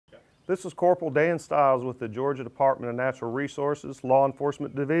This is Corporal Dan Stiles with the Georgia Department of Natural Resources, Law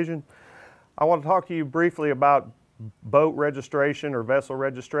Enforcement Division. I want to talk to you briefly about boat registration or vessel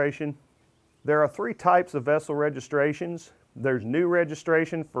registration. There are three types of vessel registrations. There's new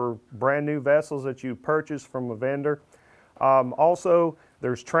registration for brand new vessels that you purchase from a vendor. Also,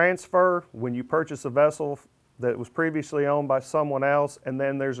 there's transfer when you purchase a vessel that was previously owned by someone else, and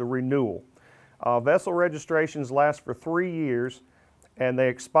then there's a renewal. Vessel registrations last for 3 years, and they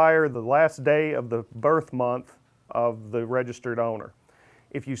expire the last day of the birth month of the registered owner.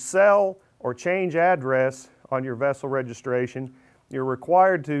 If you sell or change address on your vessel registration, you're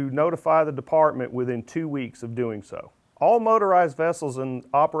required to notify the department within 2 weeks of doing so. All motorized vessels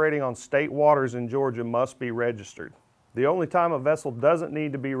operating on state waters in Georgia must be registered. The only time a vessel doesn't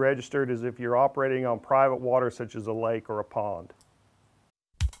need to be registered is if you're operating on private water such as a lake or a pond.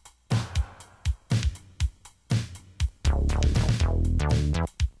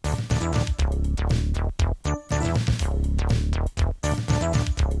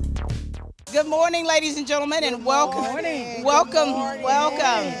 Good morning, ladies and gentlemen, and welcome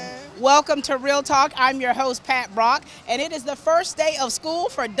to Real Talk. I'm your host, Pat Brock, and it is the first day of school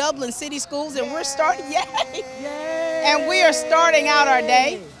for Dublin City Schools, and we're starting, and we are starting out our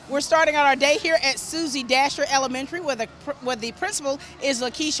day. We're starting out our day here at Susie Dasher Elementary, where the principal is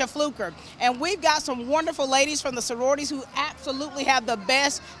Lakeisha Fluker. And we've got some wonderful ladies from the sororities who absolutely have the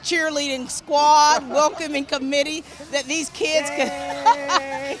best cheerleading squad, welcoming committee that these kids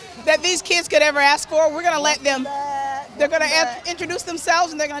could ever ask for. We're going to let them, they're going to introduce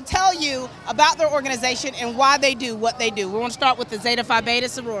themselves, and they're going to tell you about their organization and why they do what they do. We want to start with the Zeta Phi Beta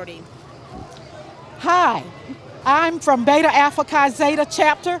sorority. Hi. I'm from Beta Alpha Chi Zeta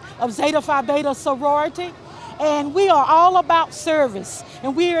chapter of Zeta Phi Beta sorority, and we are all about service.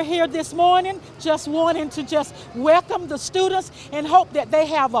 And we are here this morning just wanting to welcome the students and hope that they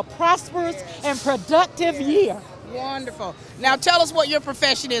have a prosperous and productive year. Wonderful. Now tell us what your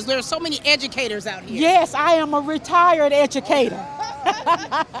profession is. There are so many educators out here. Yes, I am a retired educator.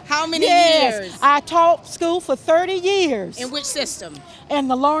 How many years? I taught school for 30 years. In which system? In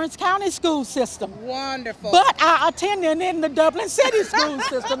the Lawrence County school system. Wonderful. But I attended in the Dublin City school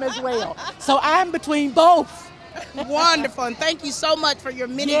system as well. So I'm between both. Wonderful, and thank you so much for your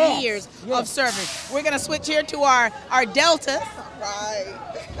many years of service. We're going to switch here to our Delta. Right.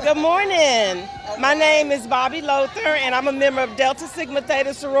 Good morning. My name is Bobby Lothar, and I'm a member of Delta Sigma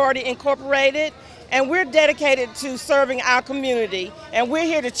Theta Sorority Incorporated, and we're dedicated to serving our community, and we're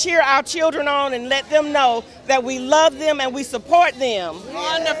here to cheer our children on and let them know that we love them and we support them.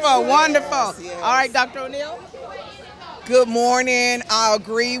 Wonderful, wonderful. Yes. All right, Dr. O'Neill. Good morning. I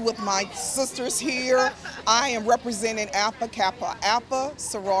agree with my sisters here. I am representing Alpha Kappa Alpha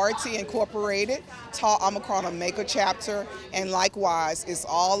Sorority Incorporated, Tau Omicron Omega chapter, and likewise, it's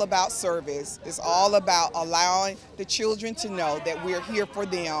all about service. It's all about allowing the children to know that we're here for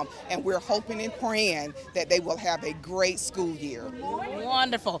them, and we're hoping and praying that they will have a great school year.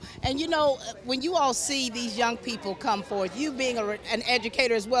 Wonderful. And you know, when you all see these young people come forth, you being an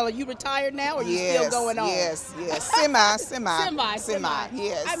educator as well, are you retired now, or are you still going on? Yes, semi,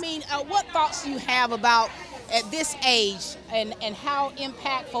 yes. I mean, what thoughts do you have about at this age and how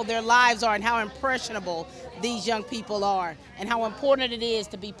impactful their lives are and how impressionable these young people are and how important it is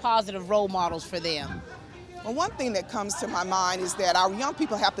to be positive role models for them? Well, one thing that comes to my mind is that our young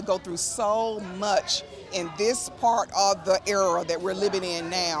people have to go through so much in this part of the era that we're living in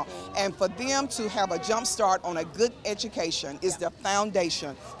now. And for them to have a jump start on a good education is the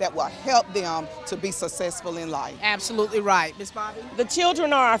foundation that will help them to be successful in life. Absolutely right. Ms. Bobby? The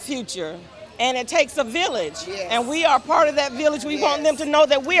children are our future, and it takes a village. Yes. And we are part of that village. We want them to know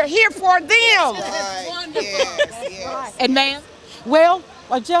that we are here for them. Right. Wonderful. Yes. And ma'am? Well,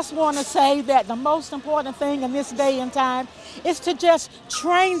 I just want to say that the most important thing in this day and time is to just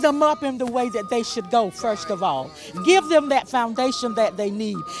train them up in the way that they should go, first of all. Give them that foundation that they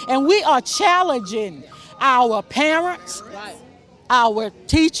need. And we are challenging our parents, our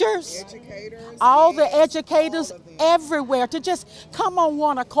teachers, all the educators everywhere to just come on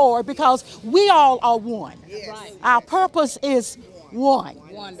one accord, because we all are one. Yes. Our purpose is one.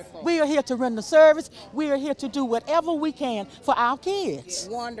 Wonderful. We are here to render service. We are here to do whatever we can for our kids.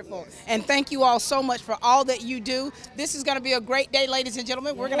 Wonderful. And thank you all so much for all that you do. This is going to be a great day, ladies and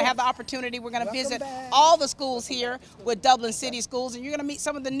gentlemen. We're going to have the opportunity. We're going to visit all the schools here with Dublin City Schools, and you're going to meet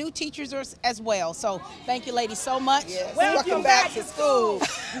some of the new teachers as well. So thank you, ladies, so much. Yes. Welcome back to school.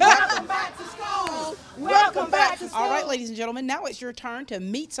 Welcome back to school. Welcome back to school. All right, ladies and gentlemen, now it's your turn to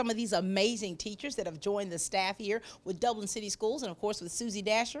meet some of these amazing teachers that have joined the staff here with Dublin City Schools and, of course, with Susie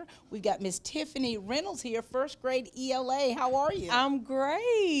Dasher. We've got Miss Tiffany Reynolds here, first grade ELA. How are you? I'm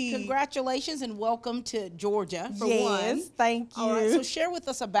great. Congratulations and welcome to Georgia for one. Yes, thank you. All right, so share with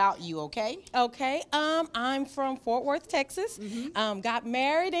us about you, okay? Okay, I'm from Fort Worth, Texas. Got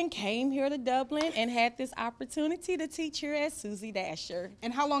married and came here to Dublin and had this opportunity to teach here at Susie Dasher.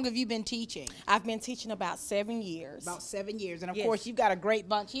 And how long have you been teaching? I've been teaching about 7 years. About 7 years. And, of Yes. course, you've got a great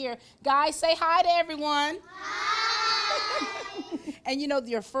bunch here. Guys, say hi to everyone. And, you know,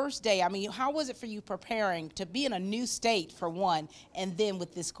 your first day, I mean, how was it for you preparing to be in a new state, for one, and then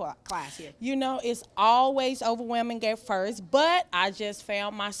with this class here? You know, it's always overwhelming at first, but I just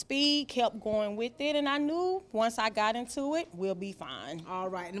found my speed, kept going with it, and I knew once I got into it, we'll be fine. All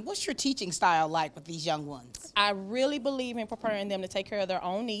right. And what's your teaching style like with these young ones? I really believe in preparing them to take care of their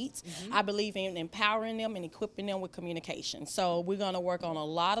own needs. I believe in empowering them and equipping them with communication. So we're going to work on a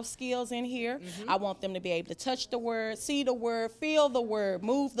lot of skills in here. I want them to be able to touch the word, see the word, feel the word,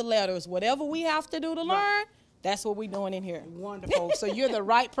 move the letters, whatever we have to do to learn. That's what we're doing in here. Wonderful. So you're the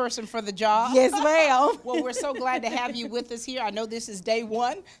right person for the job. Yes, ma'am. Well, we're so glad to have you with us here. I know this is day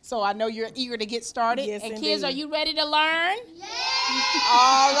one, so I know you're eager to get started. Yes, and indeed. kids, are you ready to learn? Yes.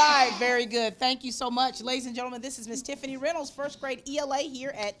 All right. Very good. Thank you so much. Ladies and gentlemen, this is Miss Tiffany Reynolds, first grade ELA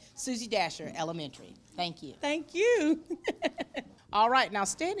here at Susie Dasher Elementary. Thank you. Thank you. All right. Now,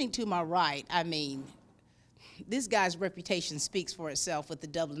 standing to my right, I mean, this guy's reputation speaks for itself with the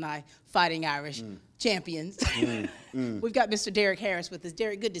Dublin Fighting Irish champions. We've got Mr. Derek Harris with us.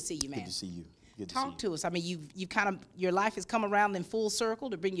 Derek, good to see you, man. Good to see you. Good to Talk see you. to us. I mean, you've kind of, your life has come around in full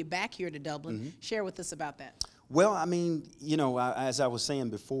circle to bring you back here to Dublin. Share with us about that. Well, I mean, you know, as I was saying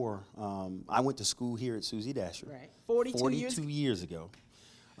before, I went to school here at Susie Dasher. Right. 42 years ago.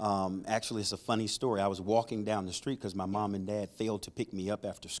 Actually, it's a funny story. I was walking down the street because my mom and dad failed to pick me up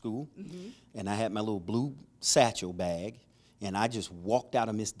after school. And I had my little blue satchel bag, and I just walked out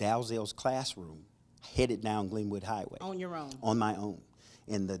of Miss Dalzell's classroom, headed down Glenwood Highway. On your own? On my own.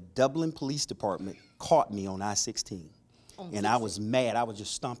 And the Dublin Police Department caught me on I-16. And I was mad. I was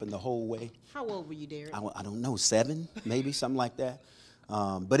just stomping the whole way. How old were you, Derek? I don't know, 7, maybe, something like that.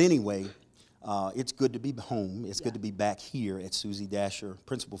 But anyway, it's good to be home. It's good to be back here at Susie Dasher.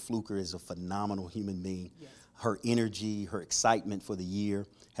 Principal Fluker is a phenomenal human being. Yes. Her energy, her excitement for the year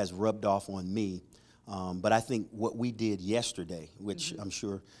has rubbed off on me. But I think what we did yesterday, which I'm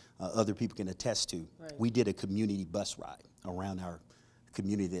sure other people can attest to, we did a community bus ride around our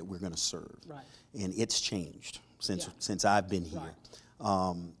community that we're going to serve. Right. And it's changed since I've been here.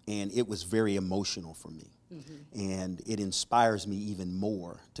 And it was very emotional for me. And it inspires me even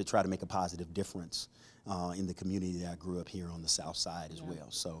more to try to make a positive difference in the community that I grew up here on the South Side as well.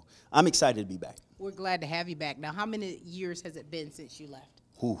 So I'm excited to be back. We're glad to have you back. Now, how many years has it been since you left?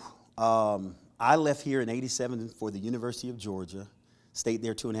 I left here in '87 for the University of Georgia, stayed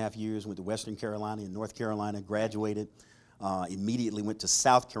there 2.5 years, went to Western Carolina and North Carolina, graduated, immediately went to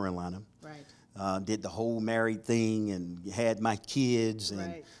South Carolina. Right. Did the whole married thing and had my kids,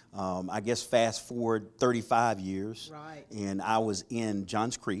 and I guess fast forward 35 years, and I was in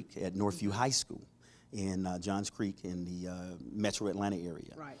Johns Creek at Northview High School in Johns Creek in the Metro Atlanta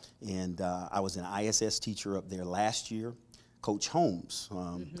area. Right. And I was an ISS teacher up there last year. Coach Holmes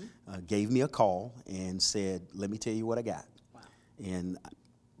gave me a call and said, let me tell you what I got. Wow. And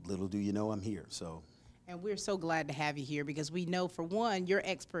little do you know I'm here. So. And we're so glad to have you here because we know, for one, your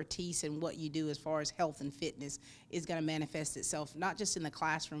expertise in what you do as far as health and fitness is going to manifest itself not just in the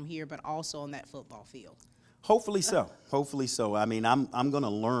classroom here, but also on that football field. Hopefully so. Hopefully so. I mean, I'm going to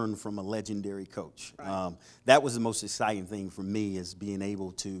learn from a legendary coach. Right. That was the most exciting thing for me, is being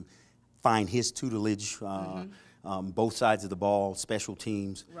able to find his tutelage, both sides of the ball, special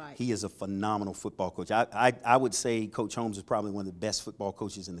teams. Right. He is a phenomenal football coach. I would say Coach Holmes is probably one of the best football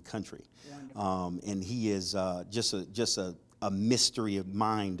coaches in the country. And he is just a mystery of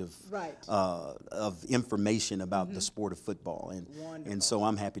mind of information about the sport of football. And so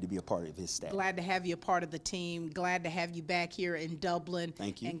I'm happy to be a part of his staff. Glad to have you a part of the team. Glad to have you back here in Dublin.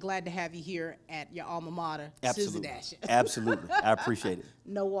 Thank you. And glad to have you here at your alma mater, Absolutely. Susie Dasher. Absolutely. I appreciate it.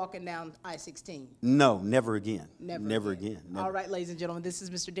 No walking down I-16. No, never again. Never again. Never. All right, ladies and gentlemen, this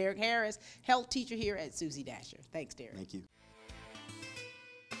is Mr. Derek Harris, health teacher here at Susie Dasher. Thanks, Derek. Thank you.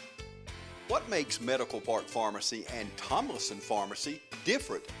 What makes Medical Park Pharmacy and Tomlinson Pharmacy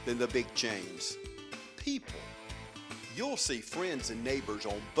different than the big chains? People. You'll see friends and neighbors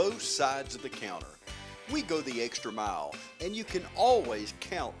on both sides of the counter. We go the extra mile, and you can always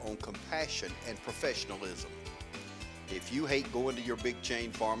count on compassion and professionalism. If you hate going to your big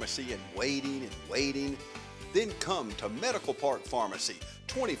chain pharmacy and waiting, then come to Medical Park Pharmacy,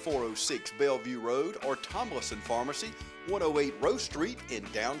 2406 Bellevue Road, or Tomlinson Pharmacy, 108 Rose Street in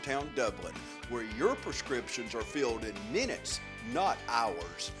downtown Dublin, where your prescriptions are filled in minutes, not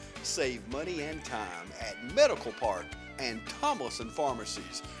hours. Save money and time at Medical Park and Tomlinson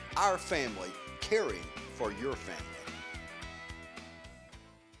Pharmacies. Our family, caring for your family.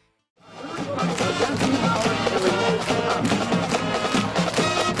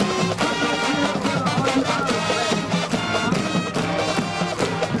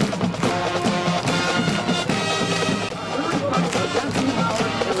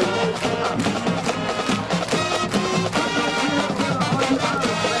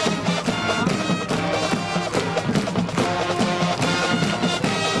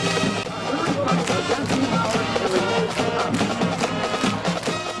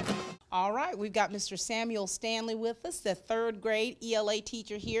 We've got Mr. Samuel Stanley with us, the 3rd grade ELA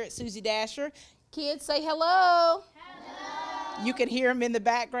teacher here at Susie Dasher. Kids, say hello. Hello. You can hear him in the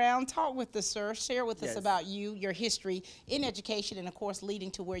background. Talk with us, sir. Share with us about you, your history in education, and of course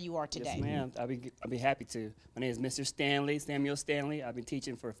leading to where you are today. Yes, ma'am. I'll be happy to. My name is Mr. Stanley, Samuel Stanley. I've been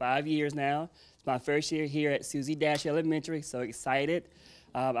teaching for 5 years now. It's my first year here at Susie Dasher Elementary. So excited.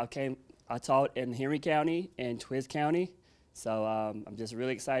 I taught in Henry County and Twiss County. So I'm just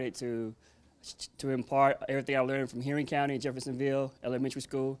really excited to impart everything I learned from Henry County and Jeffersonville Elementary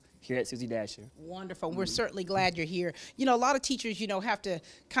School here at Susie Dasher. Wonderful. We're certainly glad you're here. You know, a lot of teachers, have to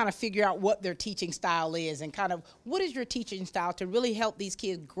kind of figure out what their teaching style is and kind of what is your teaching style to really help these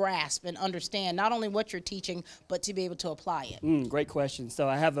kids grasp and understand not only what you're teaching, but to be able to apply it. Great question. So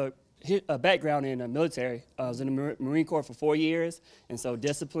I have a background in the military. I was in the Marine Corps for 4 years, and so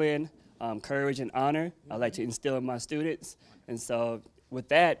discipline, courage, and honor, I like to instill in my students. And so with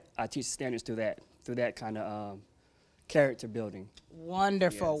that, I teach standards through that kind of character building.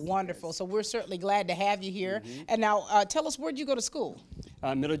 Wonderful, yes, wonderful. Yes. So we're certainly glad to have you here. And now tell us, where'd you go to school?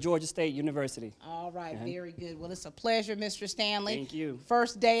 Middle Georgia State University. All right, very good. Well, it's a pleasure, Mr. Stanley. Thank you.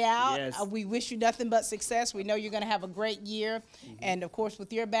 First day out. Yes. We wish you nothing but success. We know you're going to have a great year. And of course,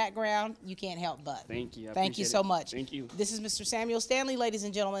 with your background, you can't help but. Thank you. Thank you so much. Thank you. This is Mr. Samuel Stanley, ladies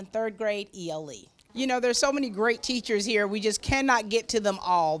and gentlemen, 3rd grade ELE. You know, there's so many great teachers here. We just cannot get to them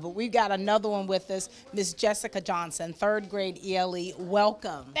all, but we've got another one with us, Miss Jessica Johnson, 3rd grade ELE.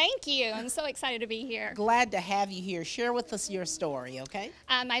 Welcome. Thank you. I'm so excited to be here. Glad to have you here. Share with us your story, okay?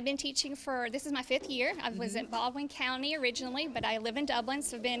 I've been teaching this is my 5th year. I was in Baldwin County originally, but I live in Dublin,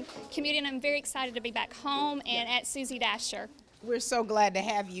 so I've been commuting. I'm very excited to be back home and at Susie Dasher. We're so glad to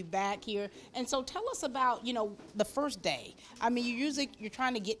have you back here. And so tell us about, the first day. I mean, you're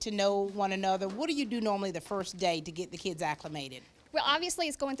trying to get to know one another. What do you do normally the first day to get the kids acclimated? Well, obviously,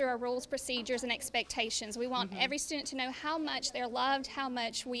 it's going through our rules, procedures, and expectations. We want every student to know how much they're loved, how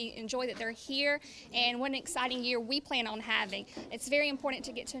much we enjoy that they're here, and what an exciting year we plan on having. It's very important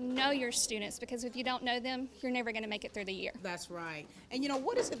to get to know your students, because if you don't know them, you're never going to make it through the year. That's right. And,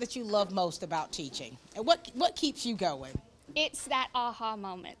 what is it that you love most about teaching? And what keeps you going? It's that aha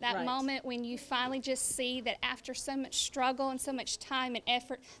moment, that moment when you finally just see that after so much struggle and so much time and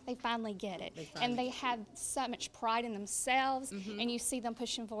effort, they finally get it. And they have so much pride in themselves, and you see them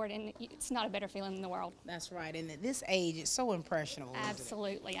pushing forward, and it's not a better feeling in the world. That's right. And at this age, it's so impressionable.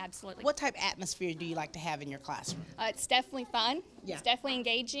 Absolutely, absolutely. What type of atmosphere do you like to have in your classroom? It's definitely fun. Yeah. It's definitely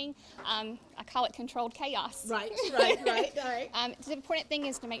engaging. I call it controlled chaos. Right. The important thing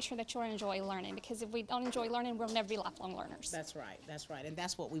is to make sure that you enjoy learning, because if we don't enjoy learning, we'll never be lifelong learners. That's right. And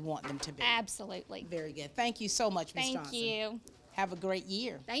that's what we want them to be. Absolutely. Very good. Thank you so much, Ms. Johnson. Thank you. Have a great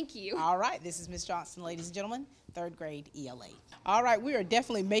year. Thank you. All right. This is Ms. Johnson, ladies and gentlemen, 3rd grade ELA. All right. We are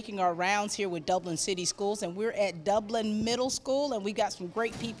definitely making our rounds here with Dublin City Schools, and we're at Dublin Middle School, and we've got some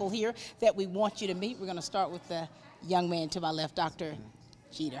great people here that we want you to meet. We're going to start with the young man to my left, Dr.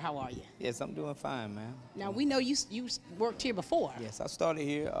 Jeter. How are you? Yes, I'm doing fine, ma'am. Now, we know you worked here before. Yes, I started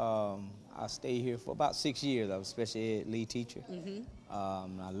here. I stayed here for about 6 years. I was a special ed lead teacher.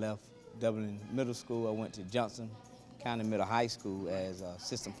 I left Dublin Middle School. I went to Johnson County Middle High School as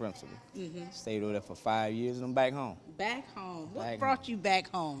assistant principal. Stayed over there for 5 years, and I'm back home. Back home. What brought you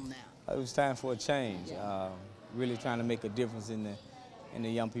back home now? It was time for a change. Really trying to make a difference in the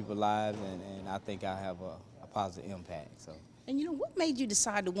young people's lives, and I think I have a positive impact. So. And what made you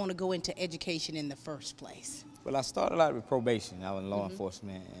decide to want to go into education in the first place? Well, I started out with probation. I was in law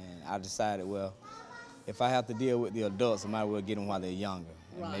enforcement, and I decided, well, if I have to deal with the adults, I might as well get them while they're younger.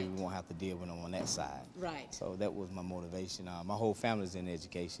 And maybe we won't have to deal with them on that side. Right. So that was my motivation. My whole family's in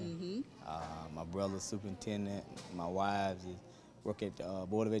education. My brother's superintendent, my wives work at the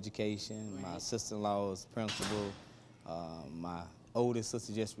Board of Education, my sister-in-law is principal, My oldest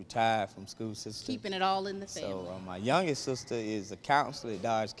sister just retired from school system. Keeping it all in the family. So my youngest sister is a counselor at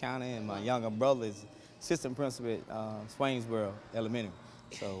Dodge County, and my younger brother is assistant principal at Swainsboro Elementary.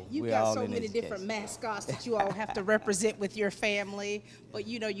 So You've we're got all so in many education. different mascots that you all have to represent with your family, but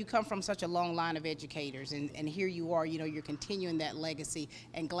you know, you come from such a long line of educators, and here you are, you know, you're continuing that legacy,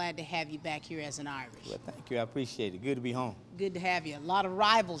 and glad to have you back here as an Irish. Well, thank you, I appreciate it. Good to be home. Good to have you. A lot of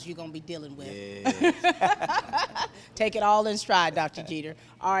rivals you're going to be dealing with. Yeah. Take it all in stride, Dr. Jeter.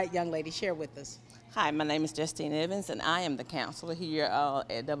 All right, young lady, share with us. Hi, my name is Justine Evans, and I am the counselor here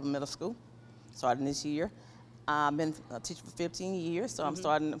at Dublin Middle School, starting this year. I've been a teacher for 15 years, so I'm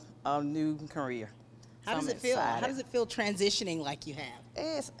starting a new career. How does it feel? How does it feel transitioning like you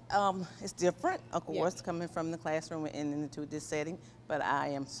have? It's different, of course, coming from the classroom and into this setting, but I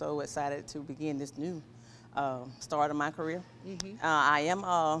am so excited to begin this new start of my career. I am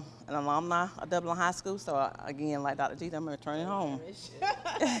an alumni of Dublin High School, so again, like Dr. Jeter, I'm returning home.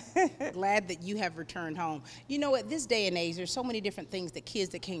 Glad that you have returned home. You know, at this day and age, there's so many different things that kids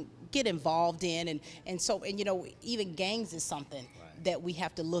that can get involved in, and you know, even gangs is something that we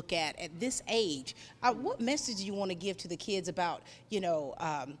have to look at this age. What message do you want to give to the kids about, you know,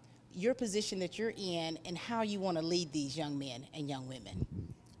 your position that you're in and how you want to lead these young men and young women?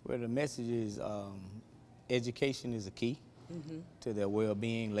 Well, the message is education is a key to their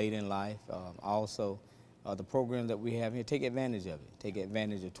well-being later in life. Also, the program that we have here, take advantage of it. Take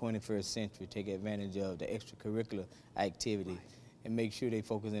advantage of 21st century. Take advantage of the extracurricular activity, and make sure they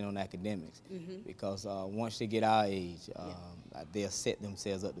focus in on academics. Because once they get our age, they'll set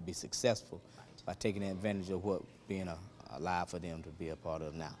themselves up to be successful by taking advantage of what being alive for them to be a part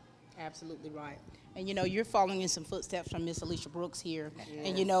of now. Absolutely right. And you know, you're following in some footsteps from Miss Alicia Brooks here.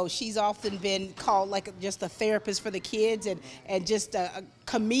 And you know, she's often been called like just a therapist for the kids, and just a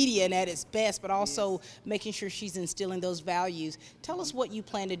comedian at its best, but also making sure she's instilling those values. Tell us what you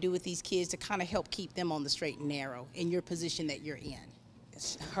plan to do with these kids to kind of help keep them on the straight and narrow in your position that you're in.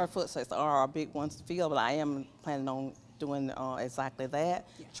 Her footsteps are big ones to fill, but I am planning on doing exactly that,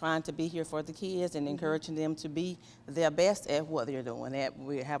 trying to be here for the kids and encouraging them to be their best at what they're doing.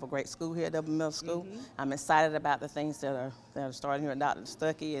 We have a great school here at Dublin Middle School. I'm excited about the things that are starting here at Dr.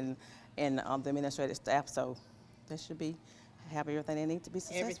 Stuckey and the administrative staff, so they should have everything they need to be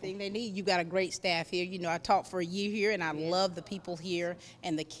successful. Everything they need. You got a great staff here. You know, I taught for a year here, and I love the people here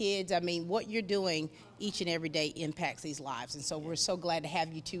and the kids. I mean, what you're doing each and every day impacts these lives, and so we're so glad to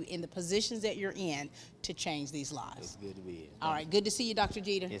have you two in the positions that you're in to change these lives. It's good to be here. All right, good to see you, Dr.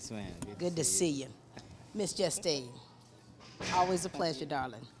 Jeter. Yes, ma'am. Good to see you. Miss Justine, always a pleasure,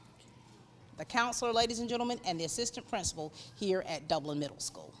 darling. The counselor, ladies and gentlemen, and the assistant principal here at Dublin Middle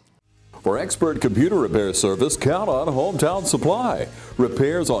School. For expert computer repair service, count on Hometown Supply.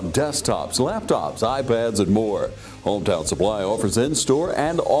 Repairs on desktops, laptops, iPads, and more. Hometown Supply offers in-store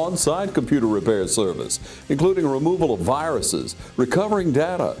and on-site computer repair service, including removal of viruses, recovering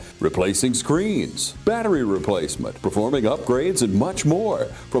data, replacing screens, battery replacement, performing upgrades, and much more.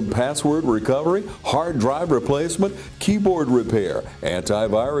 From password recovery, hard drive replacement, keyboard repair,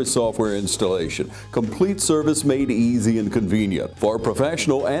 antivirus software installation, complete service made easy and convenient. For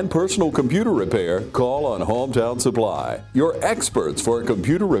professional and personal computer repair, call on Hometown Supply, your experts for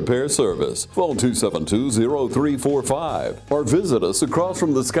computer repair service. Phone 272-0345 or visit us across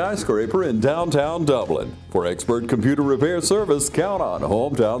from the skyscraper in downtown Dublin. For expert computer repair service, count on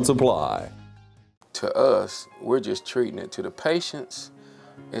Hometown Supply. To us, we're just treating it. To the patients,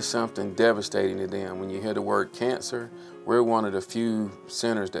 it's something devastating to them. When you hear the word cancer, we're one of the few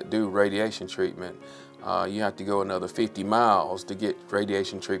centers that do radiation treatment. You have to go another 50 miles to get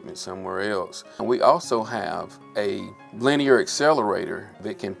radiation treatment somewhere else. And we also have a linear accelerator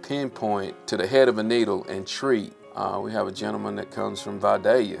that can pinpoint to the head of a needle and treat. We have a gentleman that comes from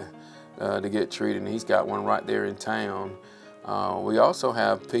Vidalia to get treated, and he's got one right there in town. We also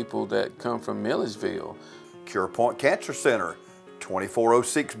have people that come from Milledgeville. Cure Point Cancer Center,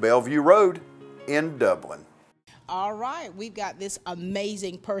 2406 Bellevue Road in Dublin. All right, we've got this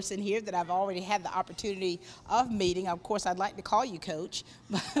amazing person here that I've already had the opportunity of meeting. Of course, I'd like to call you Coach,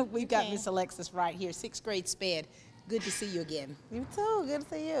 but we've got Miss Alexis right here, 6th grade SPED. Good to see you again. You too, good to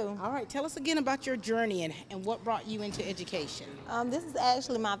see you. All right, tell us again about your journey and what brought you into education. This is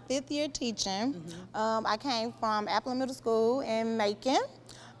actually my 5th year teaching. I came from Dublin Middle School in Macon.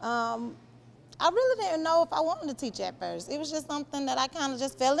 I really didn't know if I wanted to teach at first. It was just something that I kind of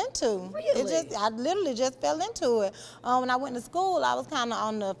just fell into. Really? I literally just fell into it. When I went to school, I was kind of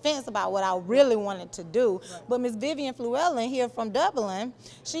on the fence about what I really wanted to do. Right. But Miss Vivian Flewellen here from Dublin,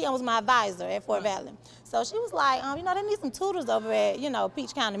 she was my advisor at Fort Valley. So she was like, you know, they need some tutors over at, you know,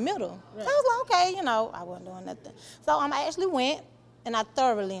 Peach County Middle. Right. So I was like, okay, you know, I wasn't doing nothing. So I actually went, and I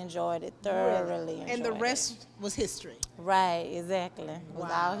thoroughly enjoyed it, And the rest was history. Right, exactly. It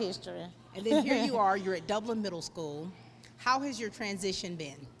was all history. And then here you are, you're at Dublin Middle School. How has your transition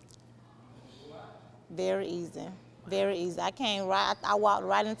been? Very easy. Very easy. I walked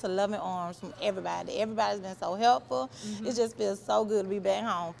right into loving arms from everybody. Everybody's been so helpful. It just feels so good to be back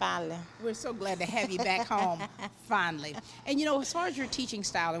home, finally. We're so glad to have you back home, finally. And you know, as far as your teaching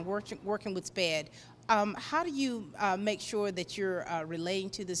style and working with SPED, how do you make sure that you're relating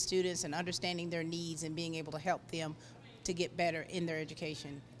to the students and understanding their needs and being able to help them to get better in their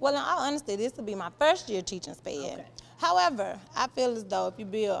education? Well, in all honesty, this will be my first year teaching SPED. Okay. However, I feel as though if you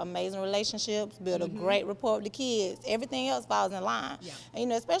build amazing relationships, build a great rapport with the kids, everything else falls in line. Yeah. And, you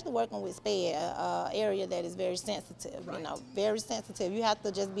know, especially working with SPED, area that is very sensitive, you know, very sensitive. You have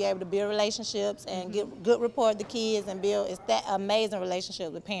to just be able to build relationships and get good rapport with the kids and build that amazing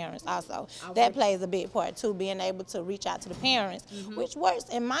relationship with parents also. That plays a big part too, being able to reach out to the parents, which works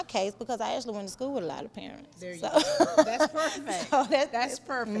in my case because I actually went to school with a lot of parents. There you go. That's perfect. So that's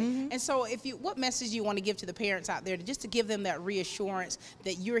perfect. And so what message do you want to give to the parents out there just to give them that reassurance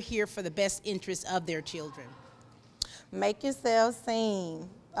that you're here for the best interest of their children? Make yourselves seen.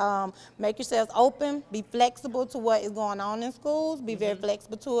 Make yourselves open. Be flexible to what is going on in schools. Be very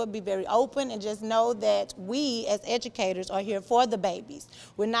flexible to it. Be very open, and just know that we as educators are here for the babies.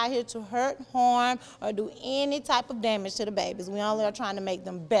 We're not here to hurt, harm, or do any type of damage to the babies. We only are trying to make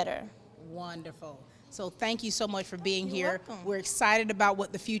them better. Wonderful. So thank you so much for being You're here. welcome. We're excited about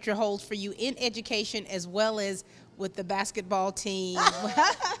what the future holds for you in education as well as with the basketball team.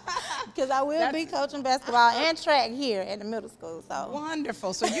 Because I will be coaching basketball and track here at the middle school. So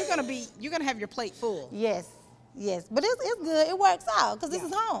wonderful. So you're gonna have your plate full. Yes, yes. But it's good. It works out because this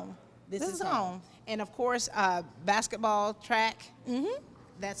is home. This is home. And of course, basketball, track.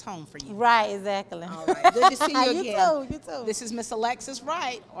 That's home for you. Right, exactly. All right. Good to see you again. You too. This is Miss Alexis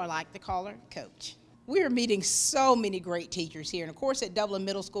Wright, or I like to call her Coach. We are meeting so many great teachers here. And of course, at Dublin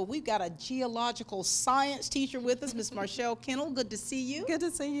Middle School, we've got a geological science teacher with us, Miss Marshall Kennel. Good to see you. Good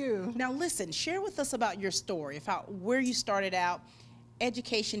to see you. Now listen, share with us about your story, where you started out,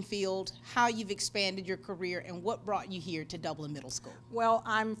 education field, how you've expanded your career, and what brought you here to Dublin Middle School. Well,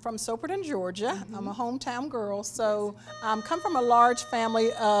 I'm from Soperton, Georgia. I'm a hometown girl, so come from a large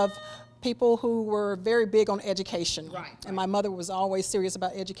family of people who were very big on education. Right. And my mother was always serious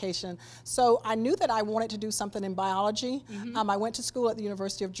about education. So I knew that I wanted to do something in biology. I went to school at the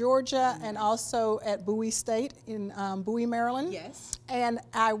University of Georgia and also at Bowie State in Bowie, Maryland. Yes. And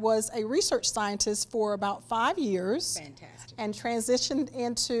I was a research scientist for about 5 years. Fantastic. And transitioned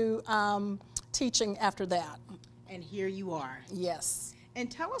into teaching after that. And here you are. Yes. And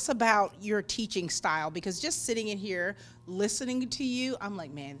tell us about your teaching style, because just sitting in here listening to you, I'm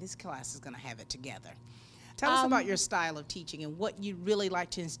like, man, this class is going to have it together. Tell us about your style of teaching and what you really like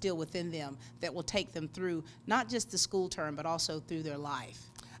to instill within them that will take them through not just the school term, but also through their life.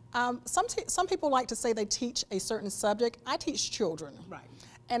 Some people like to say they teach a certain subject. I teach children. Right.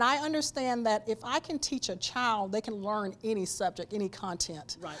 And I understand that if I can teach a child, they can learn any subject, any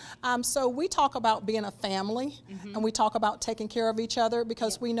content. Right. So we talk about being a family, and we talk about taking care of each other,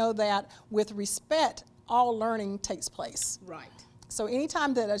 because we know that with respect, all learning takes place. Right. So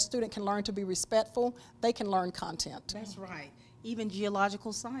anytime that a student can learn to be respectful, they can learn content. That's right. Even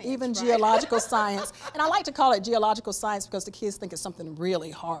geological science. Even geological science. And I like to call it geological science because the kids think it's something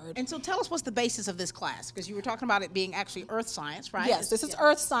really hard. And so tell us what's the basis of this class, because you were talking about it being actually earth science, right? Yes, this is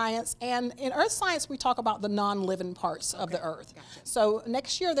earth science. And in earth science, we talk about the non-living parts of the earth. Gotcha. So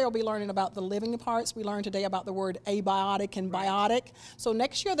next year, they'll be learning about the living parts. We learned today about the word abiotic and biotic. So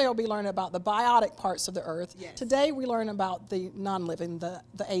next year, they'll be learning about the biotic parts of the earth. Yes. Today, we learn about the non-living, the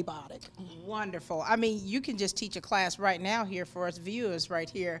abiotic. Wonderful. I mean, you can just teach a class right now here for us viewers right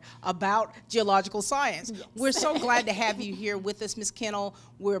here about geological science. Yes. We're so glad to have you here with us, Ms. Kennel.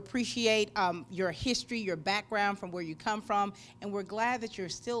 We appreciate your history, your background from where you come from, and we're glad that you're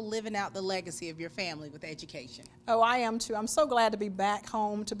still living out the legacy of your family with education. Oh, I am too. I'm so glad to be back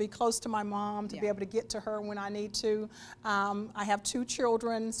home, to be close to my mom, to be able to get to her when I need to. I have 2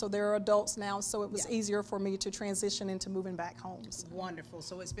 children, so they're adults now, so it was easier for me to transition into moving back home. So. Wonderful.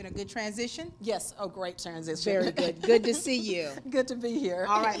 So it's been a good transition? Yes, a great transition. Very good. Good to see you. Good to be here.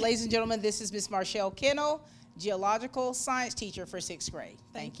 All right, ladies and gentlemen, this is Ms. Marshall Kennel, geological science teacher for 6th grade.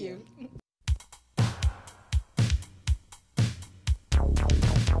 Thank you.